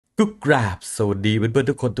ก็กราบสวัสดีเพื่อนๆ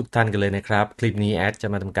ทุกคนทุกท่านกันเลยนะครับคลิปนี้แอดจะ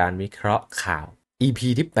มาทำการวิเคราะห์ข่าว EP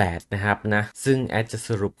ที่8นะครับนะซึ่งแอดจะส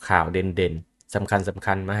รุปข่าวเด่นๆสำ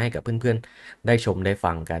คัญมาให้กับเพื่อนๆได้ชมได้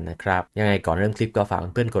ฟังกันนะครับยังไงก่อนเริ่มคลิปก็ฝาก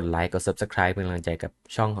เพื่อนๆกดไลค์กด Subscribe เป็นกำลังใจกับ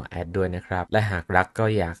ช่องของแอดด้วยนะครับและหากรักก็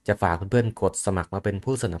อยากจะฝากเพื่อนๆกดสมัครมาเป็น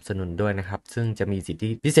ผู้สนับสนุนด้วยนะครับซึ่งจะมีสิทธิ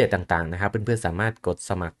พิเศษต่างๆนะครับเพื่อนๆสามารถกด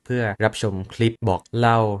สมัครเพื่อรับชมคลิปบอกเ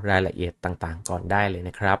ล่ารายละเอียดต่างๆก่อนได้เลยน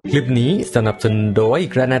ะครับคลิปนี้สนับสนุนโดย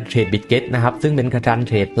กระดานเทรดบิตเก็ตนะครับซึ่งเป็นกระดานเ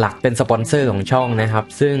ทรดหลักเป็นสปอนเซอร์ของช่องนะครับ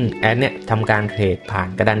ซึ่งแอดเนี่ยทำการเทรดผ่าน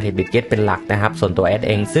กระดานเทรดบิตเก็ตเป็นหลักนะครับส่วนตัวแอดเ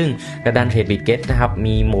องซึ่งกระดานเทรดบิตเก็ตนะครับ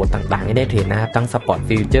มีโหมดต่างๆให้ได้เทรดนะครับทั้งสปอร์ต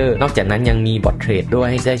ฟิวเจอร์นอกจากนั้นยังมีบอทเทรดด้วย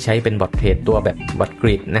ให้ได้ใช้เป็นบอทเทรดตัวแบบบอทก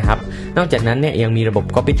ริดนะครับนอกจากนั้นเนี่ยยังมีระบบ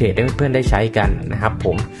Copy Trade ให้เพื่อนๆได้ใช้กันนะครับผ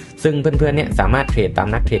มซึ่งเพื่อนๆเนี่ยสามารถเทรดตาม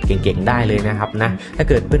นักเทรดเก่งๆได้เลยนะครับนะถ้า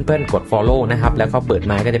เกิดเพื่อนๆกด Follow นะครับแล้วก็เปิด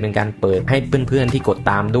มาก็จะเป็นการเปิดให้เพื่อนๆที่กด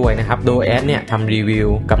ตามด้วยนะครับโดยแอดเนี่ยทำรีวิว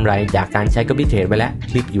กำไรจากการใช้ Copy Trade ไว้แล้ว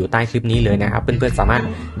คลิปอยู่ใต้คลิปนี้เลยนะครับเพื่อนๆสามารถ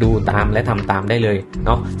ดูตามและทำตามได้เลยเ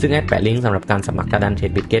นาะซึ่งแอดแปะลิงก์สำหรับการสมัครกระดานเทร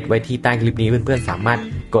ดบิตเก็ตไว้ที่ใต้คลิปนี้เพื่อนๆสามารถ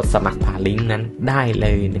กดสมัครผ่านลิงก์นั้นได้เล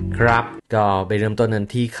ยนะครับก็ไปเริ่มต้นกัน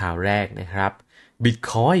ที่ข่าวแรกนะครับบิต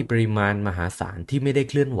คอยปริมาณมหาศาลที่ไม่ได้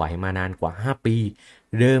เคลื่อนไหวมานานกว่า5ปี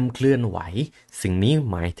เริ่มเคลื่อนไหวสิ่งนี้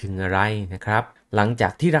หมายถึงอะไรนะครับหลังจา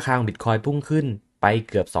กที่ราคาของบิตคอยพุ่งขึ้นไป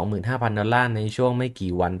เกือบ 25,000 ดอลลาร์ในช่วงไม่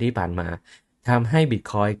กี่วันที่ผ่านมาทำให้บิต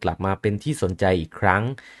คอยกลับมาเป็นที่สนใจอีกครั้ง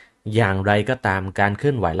อย่างไรก็ตามการเค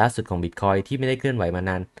ลื่อนไหวล่าสุดของบิตคอยที่ไม่ได้เคลื่อนไหวมา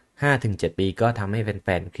นาน 5-7 ปีก็ทำให้แฟ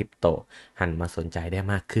นๆคริปโตหันมาสนใจได้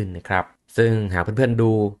มากขึ้นนะครับซึ่งหากเพื่อนๆ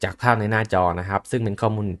ดูจากภาพในหน้าจอนะครับซึ่งเป็นข้อ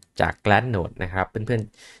มูลจาก Glassnode นะครับเพื่อน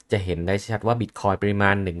ๆจะเห็นได้ชัดว่าบิตคอยปริมา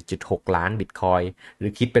ณ 1.6 ล้านบิตคอยหรื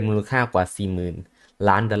อคิดเป็นมูลค่ากว่า 40,000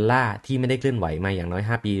 ล้านดอลลาร์ที่ไม่ได้เคลื่อนไหวมาอย่างน้อย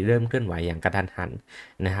5ปีเริ่มเคลื่อนไหวอย่างกระทันหัน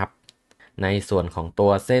นะครับในส่วนของตั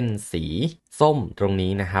วเส้นสีส้มตรง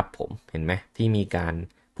นี้นะครับผมเห็นไหมที่มีการ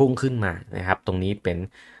พุ่งขึ้นมานะครับตรงนี้เป็น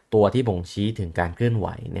ตัวที่บ่งชี้ถึงการเคลื่อนไหว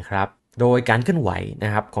นะครับโดยการเคลื่อนไหวน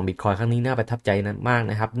ะครับของ Bitcoin ครั้งนี้น่าประทับใจมาก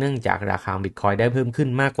นะครับเนื่องจากราคา Bitcoin ได้เพิ่มขึ้น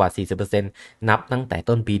มากกว่า 40% นับตั้งแต่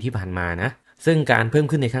ต้นปีที่ผ่านมานะซึ่งการเพิ่ม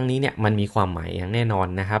ขึ้นในครั้งนี้เนี่ยมันมีความหมายอย่างแน่นอน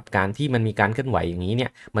นะครับการที่มันมีการเคลื่อนไหวอย่างนี้เนี่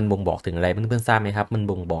ยมันบ่งบอกถึงอะไรเพื่อนๆทราบไหมครับมัน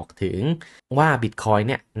บ่งบอกถึงว่า Bitcoin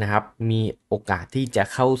เนี่ยนะครับมีโอกาสที่จะ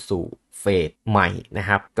เข้าสู่เฟสใหม่นะค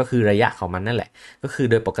รับก็คือระยะของมันนั่นแหละก็คือ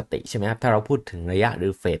โดยปกติใช่ไหมครับถ้าเราพูดถึงระยะหรื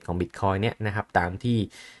อเฟสของ Bitcoin เนี่ยนะครับตามที่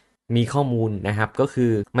มีข้อมูลนะครับก็คื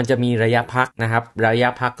อมันจะมีระยะพักนะครับระยะ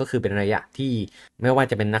พักก็คือเป็นระยะที่ไม่ว่า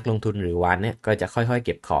จะเป็นนักลงทุนหรือวันเนี่ยก็จะค่อยๆเ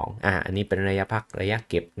ก็บของอันนี้เป็นระยะพักระยะ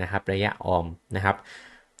เก็บนะครับระยะออมนะครับ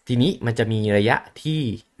ทีนี้มันจะมีระยะที่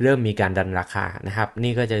เริ่มมีการดันราคานะครับ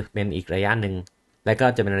นี่ก็จะเป็นอีกระยะหนึ่งและก็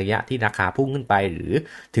จะเป็นระยะที่ราคาพุ่งขึ้นไปหรือ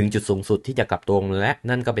ถึงจุดสูงสุดที่จะกลับตัวลงและ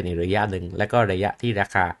นั่นก็เป็นอีกระยะหนึ่งและก็ระยะที่รา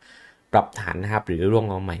คาปรับฐานนะครับหรือร่วง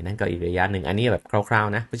ลงใหม่นั่นก็อีกระยะหนึ่งอันนี้แบบคร่าว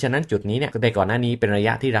ๆนะเพราะฉะนั้นจุดนี้เนี่ยในก่อนหน้านี้เป็นระย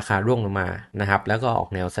ะที่ราคาร่วงลงมานะครับแล้วก็ออก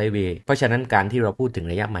แนวไซด์เวย์เพราะฉะนั้นการที่เราพูดถึง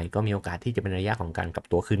ระยะใหม่ก็มีโอกาสที่จะเป็นระยะของการกลับ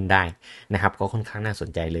ตัวขึ้นได้นะครับก็ค่อนข้างน่าสน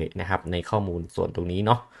ใจเลยนะครับในข้อมูลส่วนตรงนี้เ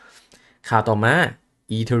นาะข่าวต่อมา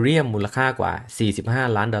อีเธเรียมมูลค่ากว่า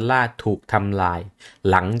45ล้านดอลลาร์ถูกทำลาย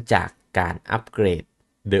หลังจากการอัปเกรด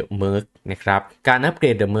The Merge นะครับการอัปเกร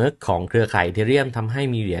ด The Merge ของเครือข่ายอีเธเรียมทำให้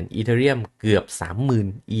มีเหรียญอีเธเรียมเกือบ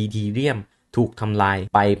 30,000 อีเธเรียมถูกทำลาย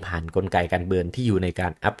ไปผ่านกลไกการเบิร์นที่อยู่ในกา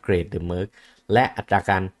รอัปเกรด The Merge และอัตรา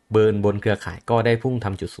การเบิร์นบนเครือข่ายก็ได้พุ่งท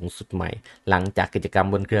ำจุดสูงสุดใหม่หลังจากกิจกรรม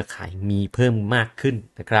บนเครือข่ายมีเพิ่มมากขึ้น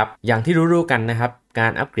นะครับอย่างที่รู้ๆกันนะครับกา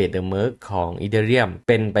รอัปเกรด The Merge ของ Ethereum เ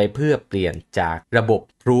ป็นไปเพื่อเปลี่ยนจากระบบ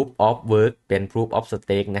Proof of Work เป็น Proof of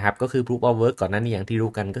Stake นะครับก็คือ Proof of Work ก่อนหน้านี้อย่างที่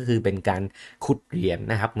รู้กันก็คือเป็นการขุดเหรียญ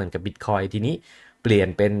นะครับเหมือนกับ Bitcoin ทีนี้เปลี่ยน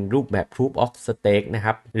เป็นรูปแบบ Proof of Stake นะค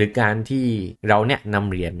รับหรือการที่เราเนี่ยนำ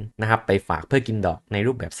เหรียญนะครับไปฝากเพื่อกินดอกใน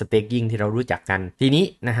รูปแบบ Staking ที่เรารู้จักกันทีนี้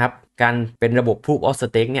นะครับการเป็นระบบ Proof of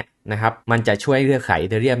Stake เนี่ยนะครับมันจะช่วยเครือข่าย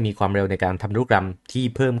Ethereum มีความเร็วในการทำธุรกรรมที่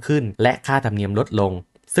เพิ่มขึ้นและค่าธรรมเนียมลดลง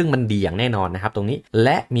ซึ่งมันดีอย่างแน่นอนนะครับตรงนี้แล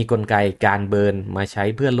ะมีกลไกการเบิร์นมาใช้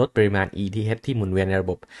เพื่อลดปริมาณ ETH ที่หมุนเวียนในระ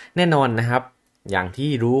บบแน่นอนนะครับอย่างที่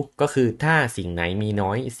รู้ก็คือถ้าสิ่งไหนมีน้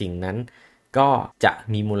อยสิ่งนั้นก็จะ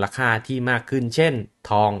มีมูลค่าที่มากขึ้นเช่น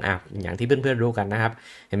ทองอย่างที่เพื่อนๆรู้กันนะครับ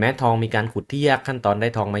เห็นไหมทองมีการขุดที่ยากขั้นตอนได้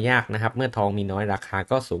ทองมายากนะครับเมื่อทองมีน้อยราคา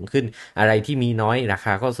ก็สูงขึ้นอะไรที่มีน้อยราค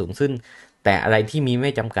าก็สูงขึ้นแต่อะไรที่มีไ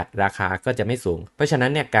ม่จำกัดราคาก็จะไม่สูงเพราะฉะนั้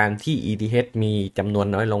นเนี่ยการที่ ETH มีจำนวน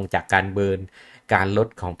น้อยลงจากการเบิร์นการลด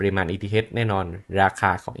ของปริมาณ ETH แน่นอนราค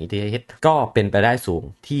าของ ETH ก็เป็นไปได้สูง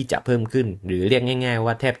ที่จะเพิ่มขึ้นหรือเรียกง่ายๆ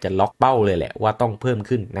ว่าแทบจะล็อกเป้าเลยแหละว่าต้องเพิ่ม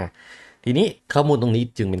ขึ้นนะ ทีนี้ข้อมูลตรงนี้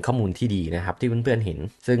จึงเป็นข้อมูลที่ดีนะครับที่เพื่อนๆเห็น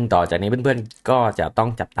ซึ่งต่อจากนี้เพื่อนๆก็จะต้อง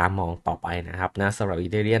จับตามองต่อไปนะครับนะสำหรับอี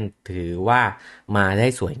เธเรียนถือว่ามาได้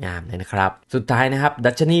สวยงามเลยนะครับสุดท้ายนะครับ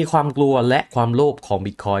ดัชนีความกลัวและความโลภของ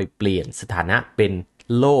บิตคอยเปลี่ยนสถานะเป็น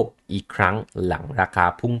โลภอีกครั้งหลังราคา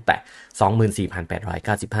พุ่งแตะ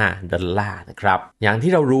 24,895 ดอลลาร์นะครับอย่าง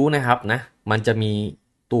ที่เรารู้นะครับนะมันจะมี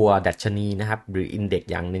ตัวดัชนีนะครับหรืออินเด็กซ์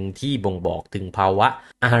อย่างหนึ่งที่บ่งบอกถึงภาวะ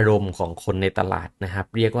อารมณ์ของคนในตลาดนะครับ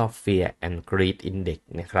เรียกว่า Fear and Greed Index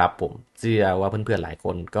นะครับผมเชื่อว่าเพื่อนๆหลายค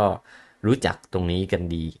นก็รู้จักตรงนี้กัน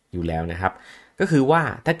ดีอยู่แล้วนะครับก็คือว่า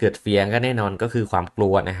ถ้าเกิด Fear ก็แน่นอนก็คือความกลั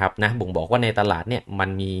วนะครับนะบ่งบอกว่าในตลาดเนี่ยมัน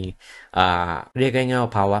มีเรียกง่ายๆว่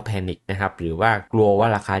าภาวะแพนิคนะครับหรือว่ากลัวว่า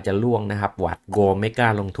ราคาจะล่วงนะครับหวาดกลัวไม่กล้า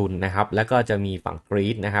ลงทุนนะครับแล้วก็จะมีฝั่ง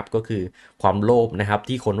Greed นะครับก็คือความโลภนะครับ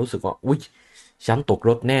ที่คนรู้สึกว่าอุ๊ยฉันตกร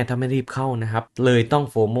ถแน่ถ้าไม่รีบเข้านะครับเลยต้อง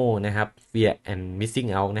FOMO นะครับ Fear and Missing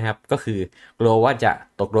Out นะครับก็คือกลัวว่าจะ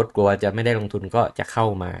ตกรถกลัวจะไม่ได้ลงทุนก็จะเข้า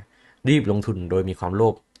มารีบลงทุนโดยมีความโล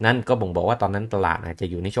ภนั่นก็บ่งบอกว่าตอนนั้นตลาดอาจจะ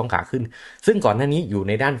อยู่ในช่วงขาขึ้นซึ่งก่อนหน้านี้อยู่ใ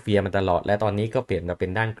นด้านเฟียร์มาตลอดและตอนนี้ก็เปลี่ยนมาเป็น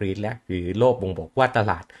ด้านกรีดแล้วหรือโลภบ่งบอกว่าต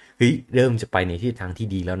ลาดเริ่มจะไปในทิศทางที่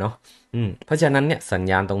ดีแล้วเนาะเพราะฉะนั้นเนี่ยสัญ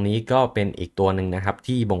ญาณตรงนี้ก็เป็นอีกตัวหนึ่งนะครับ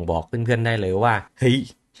ที่บ่งบอกเพื่อนๆได้เลยว่า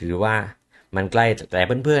หรือว่ามันใกล้แต่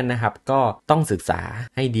เพื่อนๆนะครับก็ต้องศึกษา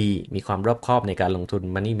ให้ดีมีความรอบคอบในการลงทุน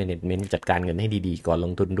Money Management จัดการเงินให้ดีๆก่อนล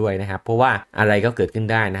งทุนด้วยนะครับเพราะว่าอะไรก็เกิดขึ้น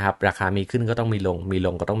ได้นะครับราคามีขึ้นก็ต้องมีล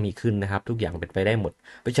งก็ต้องมีขึ้นนะครับทุกอย่างเป็นไปได้หมด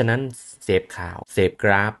เพราะฉะนั้นเสพข่าวเสพก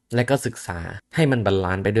ราฟและก็ศึกษาให้มันบาล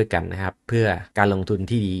านซ์ไปด้วยกันนะครับเพื่อการลงทุน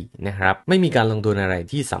ที่ดีนะครับไม่มีการลงทุนอะไร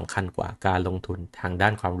ที่สำคัญกว่าการลงทุนทางด้า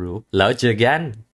นความรู้แล้วเจอกัน